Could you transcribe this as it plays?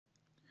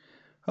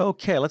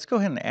Okay, let's go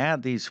ahead and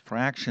add these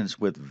fractions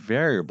with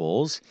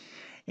variables.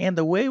 And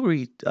the way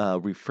we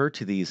refer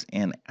to these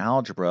in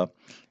algebra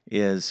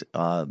is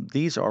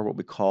these are what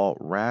we call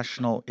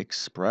rational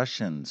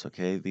expressions.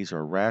 Okay, these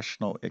are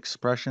rational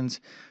expressions.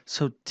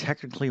 So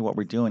technically, what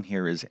we're doing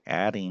here is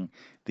adding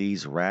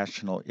these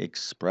rational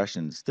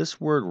expressions. This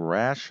word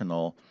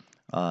rational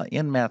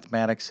in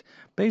mathematics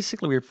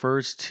basically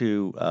refers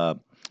to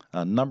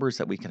numbers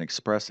that we can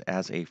express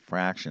as a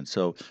fraction.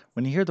 So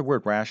when you hear the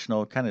word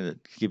rational, kind of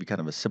give you kind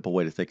of a simple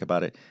way to think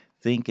about it.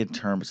 Think in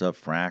terms of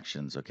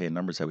fractions, okay?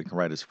 Numbers that we can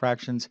write as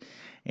fractions,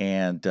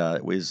 and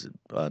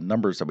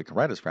numbers that we can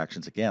write as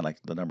fractions. Again, like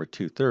the number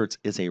 2/3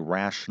 is a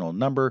rational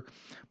number,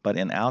 but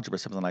in algebra,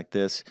 something like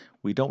this,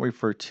 we don't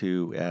refer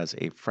to as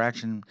a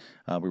fraction.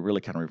 We really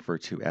kind of refer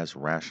to as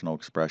rational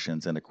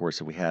expressions. And of course,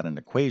 if we had an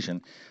equation,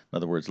 in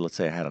other words, let's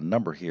say I had a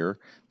number here,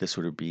 this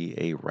would be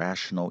a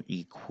rational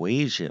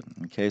equation.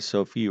 Okay,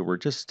 so if you were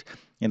just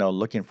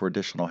looking for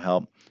additional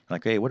help,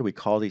 like, hey, what do we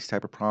call these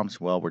type of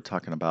problems? Well, we're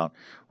talking about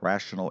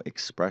rational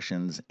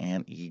expressions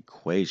and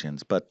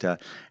equations. But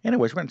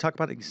anyways, we're going to talk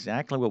about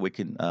exactly what we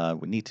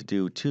need to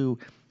do to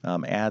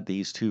add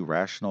these two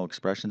rational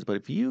expressions. But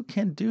if you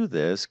can do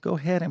this, go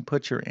ahead and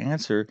put your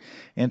answer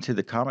into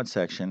the comment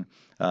section.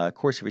 Of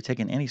course, if you're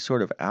taking any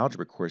sort of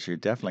algebra course, you're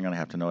definitely going to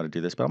have to know how to do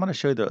this. But I'm going to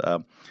show you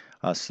the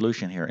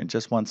solution here in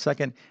just 1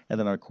 second. And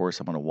then, of course,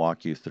 I'm going to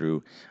walk you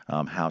through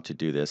how to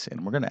do this.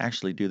 And we're going to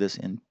actually do this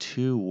in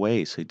two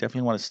ways. So you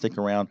definitely want to stick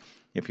around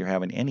if you're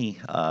having any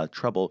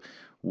trouble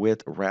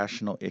with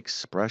rational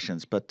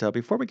expressions. But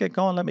before we get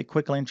going, let me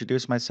quickly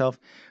introduce myself.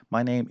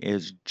 My name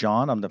is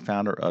John. I'm the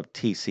founder of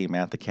TC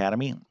Math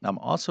Academy. I'm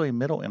also a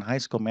middle and high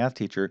school math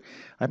teacher.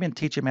 I've been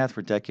teaching math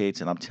for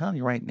decades, and I'm telling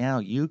you right now,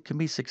 you can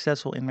be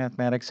successful in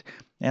mathematics.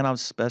 And I'm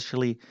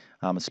especially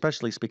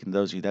speaking to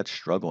those of you that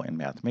struggle in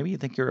math. Maybe you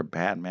think you're a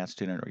bad math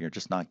student or you're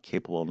just not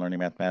capable of learning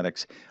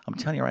mathematics. I'm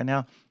telling you right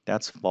now,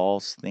 that's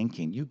false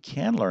thinking. You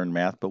can learn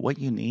math, but what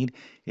you need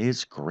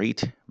is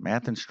great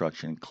math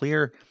instruction,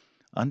 clear,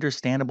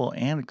 understandable,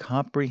 and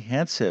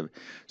comprehensive.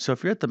 So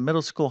if you're at the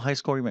middle school, high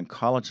school, or even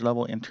college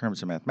level in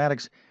terms of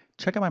mathematics,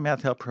 check out my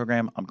math help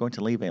program. I'm going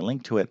to leave a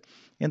link to it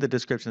in the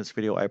description of this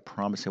video. I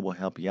promise it will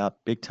help you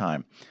out big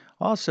time.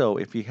 Also,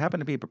 if you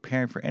happen to be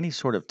preparing for any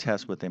sort of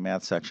test with a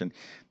math section,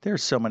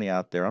 there's so many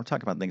out there. I'm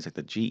talking about things like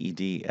the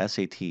GED,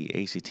 SAT,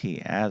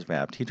 ACT,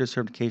 ASVAB, teacher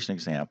certification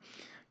exam,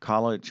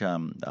 college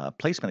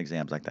placement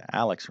exams like the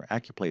ALEX or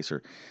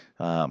AccuPlacer.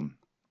 Um,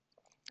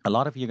 a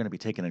lot of you are going to be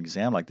taking an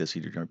exam like this.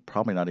 You're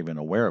probably not even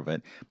aware of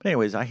it. But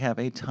anyways, I have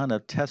a ton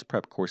of test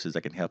prep courses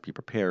that can help you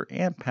prepare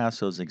and pass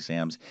those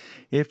exams.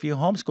 If you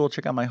homeschool,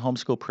 check out my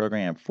homeschool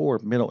program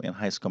for middle and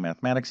high school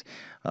mathematics.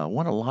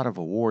 Won a lot of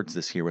awards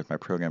this year with my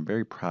program.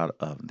 Very proud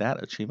of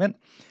that achievement.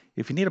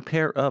 If you need a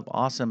pair of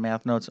awesome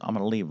math notes, I'm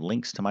going to leave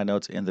links to my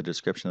notes in the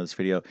description of this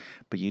video.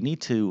 But you need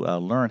to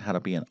learn how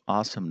to be an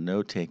awesome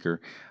note taker.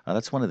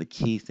 That's one of the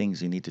key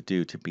things you need to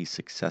do to be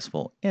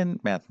successful in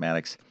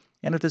mathematics.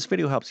 And if this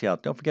video helps you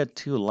out, don't forget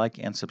to like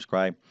and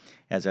subscribe,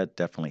 as that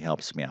definitely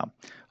helps me out.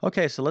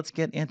 Okay, so let's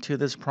get into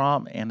this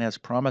problem. And as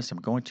promised, I'm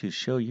going to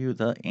show you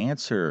the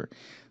answer.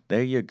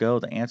 There you go.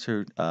 The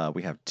answer,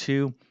 we have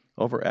 2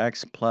 over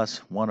x plus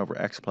 1 over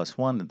x plus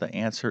 1. The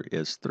answer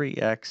is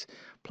 3x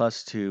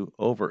plus 2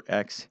 over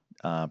x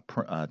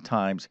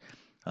times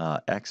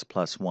x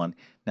plus 1.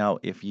 Now,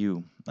 if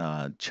you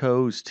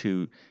chose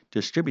to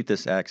distribute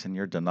this x and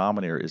your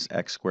denominator is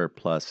x squared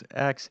plus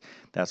x,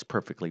 that's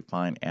perfectly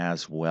fine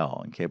as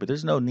well. Okay, but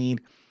there's no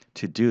need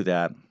to do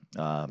that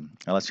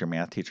unless your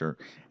math teacher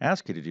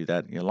asks you to do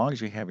that. As long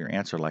as you have your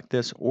answer like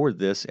this or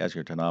this as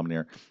your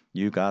denominator,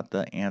 you got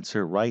the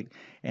answer right.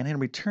 And in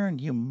return,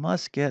 you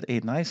must get a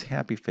nice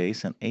happy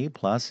face, an A+.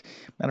 Matter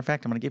of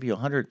fact, I'm going to give you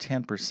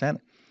 110%.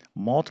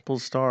 Multiple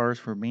stars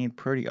for being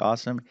pretty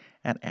awesome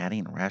at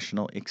adding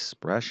rational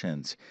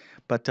expressions.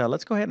 But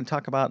let's go ahead and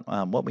talk about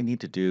what we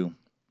need to do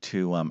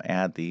to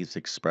add these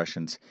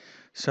expressions.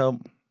 So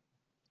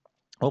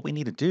what we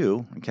need to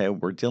do, okay,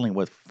 we're dealing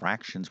with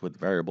fractions with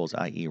variables,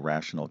 i.e.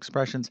 rational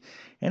expressions.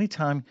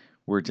 Anytime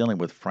we're dealing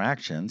with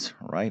fractions,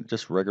 right,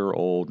 just regular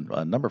old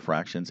number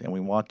fractions, and we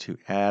want to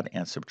add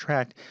and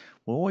subtract,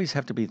 we'll always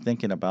have to be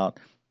thinking about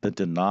the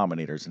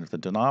denominators. And if the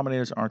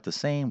denominators aren't the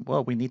same,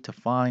 well, we need to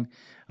find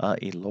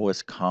a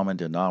lowest common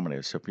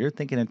denominator. So if you're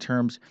thinking in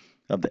terms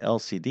of the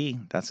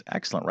LCD, that's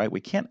excellent, right?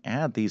 We can't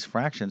add these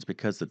fractions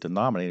because the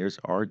denominators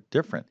are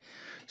different.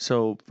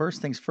 So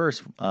first things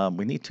first,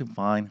 we need to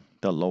find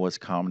the lowest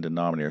common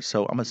denominator.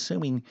 So I'm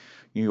assuming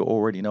you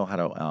already know how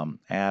to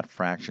add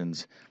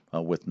fractions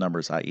with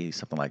numbers, i.e.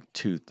 something like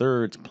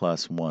 2/3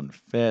 plus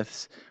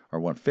 1/5 or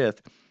 1/5.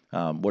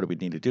 What do we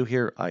need to do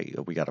here?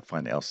 We got to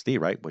find the LCD,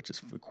 right, which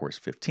is, of course,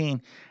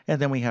 15. And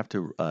then we have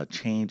to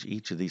change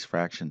each of these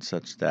fractions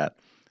such that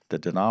the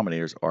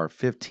denominators are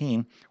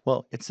 15.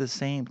 Well, it's the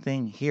same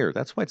thing here.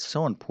 That's why it's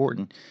so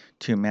important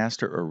to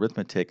master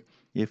arithmetic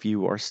if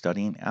you are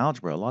studying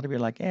algebra. A lot of you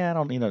are like, yeah, I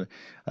don't need to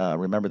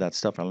remember that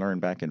stuff I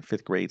learned back in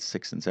fifth grade,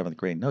 sixth and seventh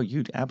grade. No,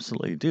 you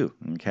absolutely do,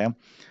 okay?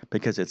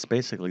 Because it's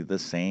basically the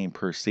same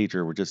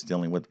procedure. We're just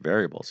dealing with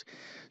variables.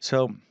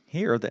 So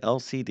here, the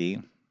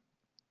LCD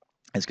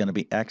is going to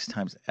be x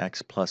times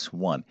x plus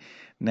 1.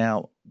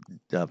 Now,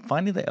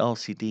 finding the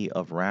LCD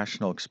of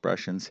rational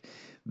expressions,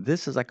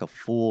 this is like a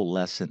full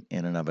lesson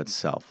in and of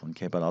itself,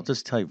 okay? But I'll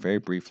just tell you very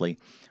briefly,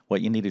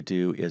 what you need to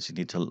do is you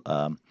need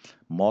to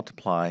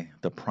multiply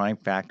the prime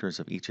factors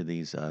of each of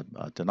these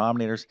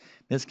denominators.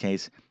 In this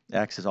case,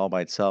 x is all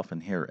by itself,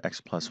 and here x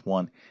plus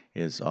 1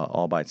 is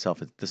all by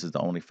itself. This is the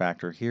only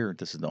factor here.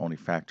 This is the only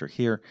factor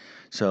here.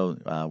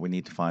 So we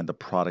need to find the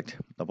product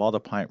of all the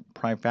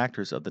prime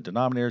factors of the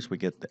denominators. We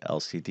get the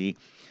LCD.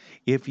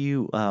 If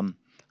you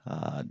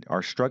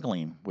are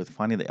struggling with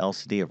finding the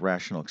LCD of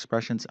rational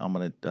expressions, I'm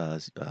going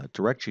to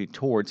direct you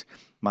towards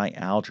my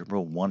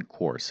Algebra 1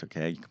 course,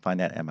 okay? You can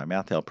find that at my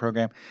MathHelp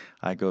program.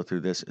 I go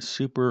through this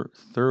super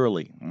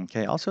thoroughly,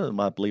 okay? Also,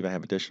 I believe I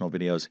have additional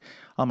videos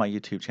on my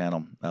YouTube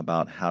channel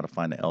about how to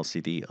find the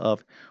LCD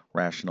of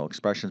rational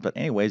expressions. But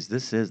anyways,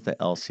 this is the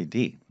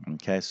LCD,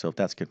 okay? So if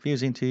that's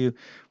confusing to you,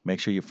 make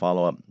sure you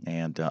follow up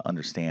and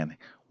understand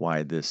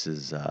why this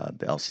is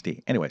the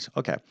LCD. Anyways,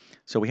 okay,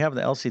 so we have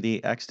the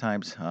LCD x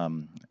times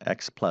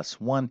x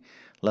plus 1.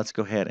 Let's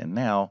go ahead and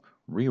now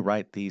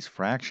rewrite these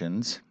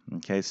fractions,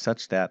 okay,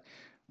 such that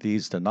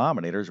these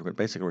denominators,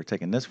 basically we're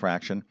taking this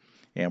fraction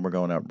and we're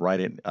going to write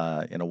it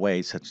in a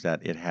way such that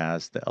it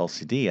has the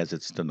LCD as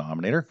its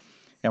denominator.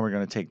 And we're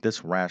going to take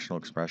this rational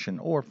expression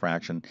or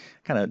fraction,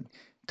 kind of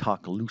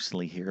talk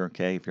loosely here,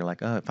 okay? If you're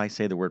like, oh, if I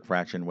say the word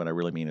fraction, what I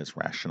really mean is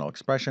rational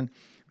expression.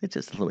 It's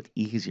just a little bit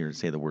easier to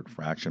say the word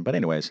fraction. But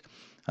anyways,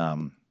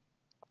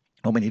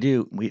 what we need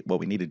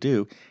to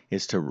do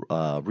is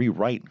to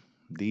rewrite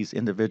these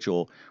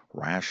individual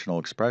rational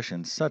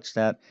expressions such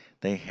that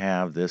they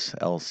have this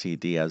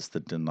LCD as the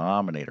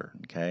denominator,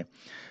 okay?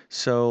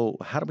 So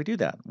how do we do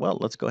that? Well,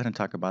 let's go ahead and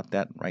talk about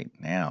that right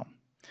now.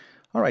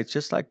 All right,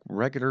 just like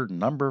regular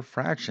number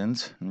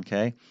fractions,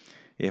 okay,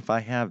 if I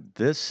have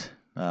this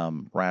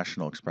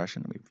rational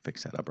expression, let me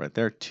fix that up right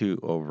there, 2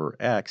 over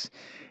x.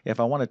 If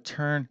I want to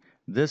turn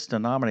this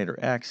denominator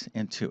x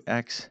into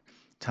x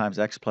times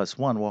x plus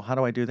 1, well, how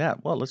do I do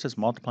that? Well, let's just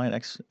multiply an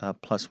x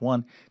plus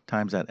 1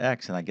 times that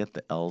x, and I get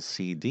the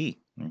LCD,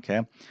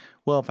 okay?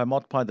 Well, if I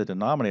multiply the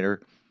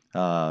denominator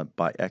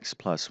by x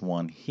plus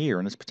 1 here,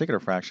 in this particular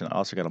fraction, I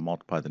also got to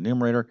multiply the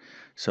numerator,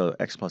 so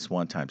x plus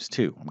 1 times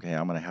 2, okay?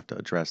 I'm going to have to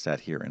address that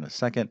here in a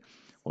second.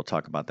 We'll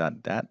talk about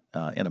that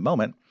in a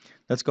moment.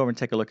 Let's go over and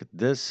take a look at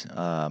this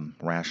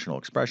rational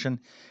expression.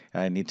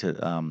 I need to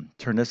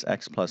turn this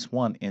x plus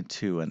 1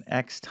 into an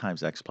x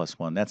times x plus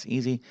 1. That's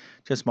easy.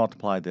 Just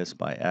multiply this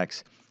by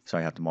x. So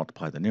I have to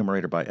multiply the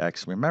numerator by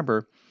x.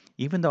 Remember,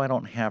 even though I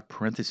don't have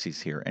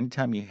parentheses here,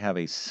 anytime you have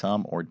a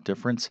sum or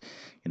difference,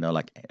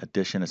 like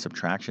addition and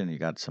subtraction, you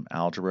got some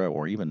algebra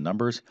or even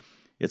numbers,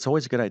 it's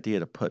always a good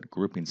idea to put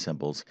grouping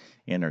symbols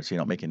in there so you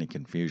don't make any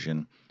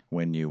confusion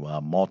when you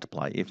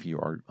multiply, if you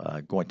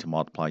are going to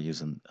multiply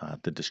using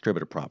the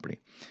distributive property.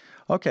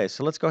 Okay,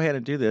 so let's go ahead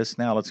and do this.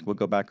 Now we'll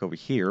go back over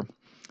here.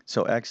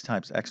 So x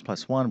times x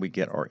plus 1, we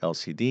get our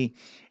LCD.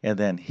 And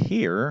then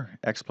here,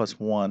 x plus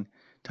 1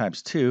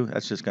 times 2,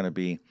 that's just going to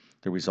be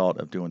the result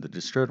of doing the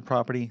distributive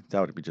property. That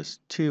would be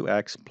just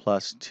 2x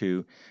plus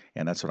 2,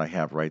 and that's what I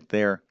have right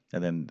there.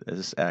 And then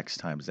this x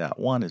times that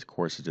 1 is, of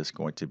course, just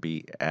going to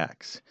be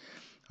x.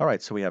 All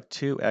right, so we have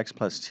 2x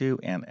plus 2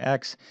 and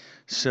x.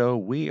 So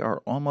we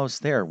are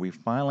almost there. We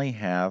finally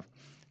have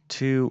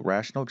two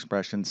rational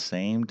expressions,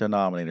 same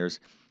denominators.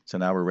 So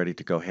now we're ready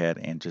to go ahead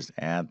and just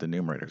add the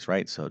numerators,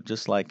 right? So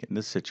just like in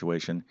this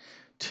situation,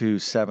 2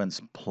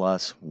 sevenths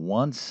plus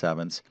 1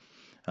 sevenths.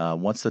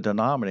 Once the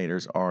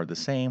denominators are the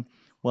same,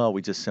 well,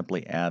 we just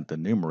simply add the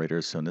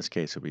numerators. So in this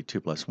case, it would be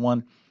 2 plus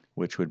 1,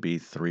 which would be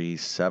 3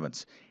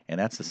 sevenths. And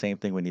that's the same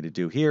thing we need to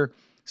do here.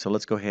 So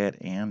let's go ahead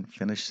and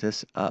finish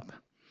this up.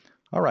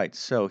 All right,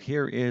 so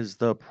here is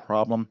the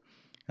problem.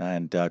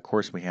 And of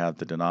course, we have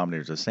the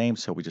denominators the same,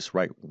 so we just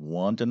write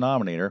one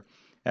denominator,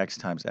 x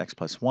times x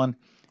plus 1,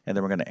 and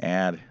then we're going to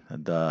add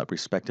the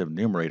respective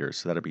numerators.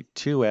 So that'll be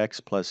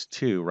 2x plus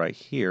 2 right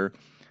here,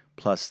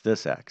 plus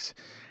this x.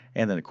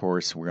 And then, of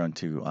course, we're going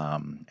to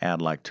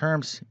add like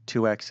terms.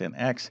 2x and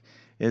x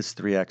is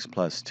 3x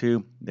plus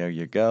 2. There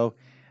you go.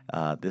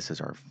 This is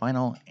our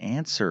final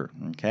answer,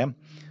 okay?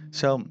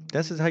 So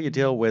this is how you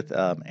deal with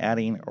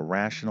adding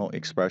rational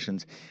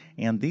expressions.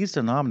 And these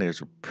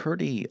denominators are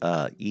pretty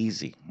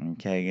easy,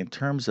 okay? In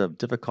terms of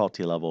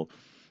difficulty level,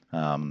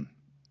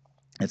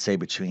 let's say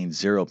between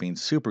 0 being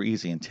super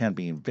easy and 10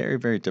 being very,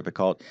 very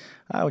difficult,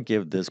 I would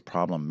give this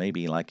problem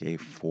maybe like a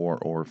 4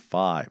 or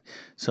 5.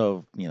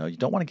 So, you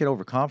don't want to get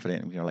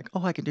overconfident. You're like,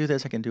 oh, I can do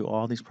this. I can do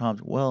all these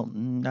problems. Well,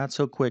 not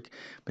so quick,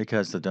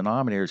 because the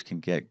denominators can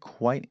get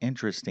quite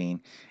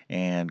interesting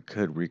and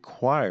could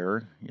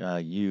require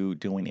you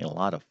doing a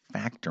lot of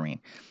factoring.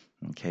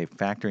 Okay,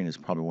 factoring is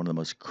probably one of the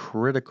most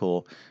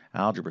critical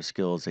algebra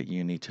skills that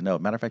you need to know.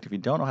 Matter of fact, if you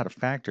don't know how to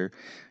factor,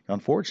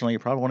 unfortunately, you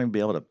probably won't even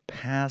be able to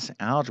pass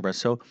algebra.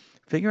 So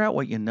figure out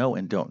what you know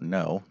and don't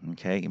know.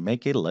 Okay,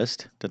 make a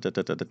list,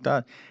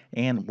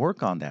 and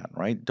work on that.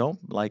 Right?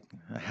 Don't like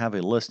have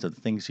a list of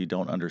things you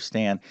don't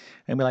understand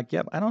and be like,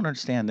 "Yep, I don't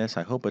understand this.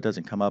 I hope it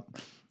doesn't come up."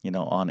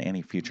 On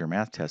any future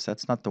math test.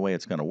 That's not the way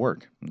it's going to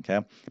work. Okay.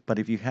 But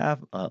if you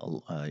have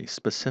a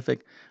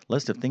specific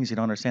list of things you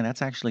don't understand,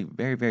 that's actually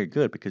very, very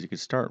good because you can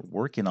start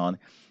working on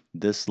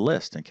this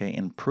list, okay,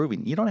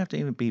 improving. You don't have to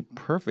even be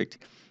perfect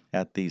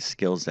at these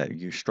skills that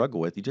you struggle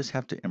with. You just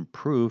have to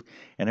improve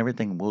and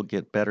everything will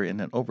get better. And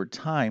then over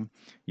time,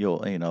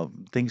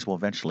 things will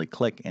eventually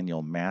click and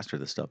you'll master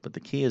this stuff. But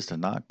the key is to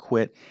not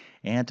quit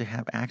and to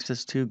have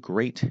access to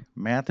great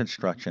math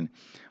instruction.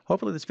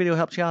 Hopefully, this video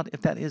helps you out.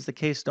 If that is the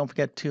case, don't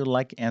forget to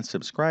like and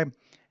subscribe.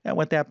 And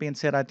with that being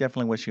said, I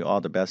definitely wish you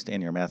all the best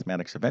in your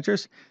mathematics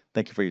adventures.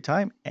 Thank you for your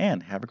time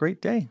and have a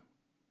great day.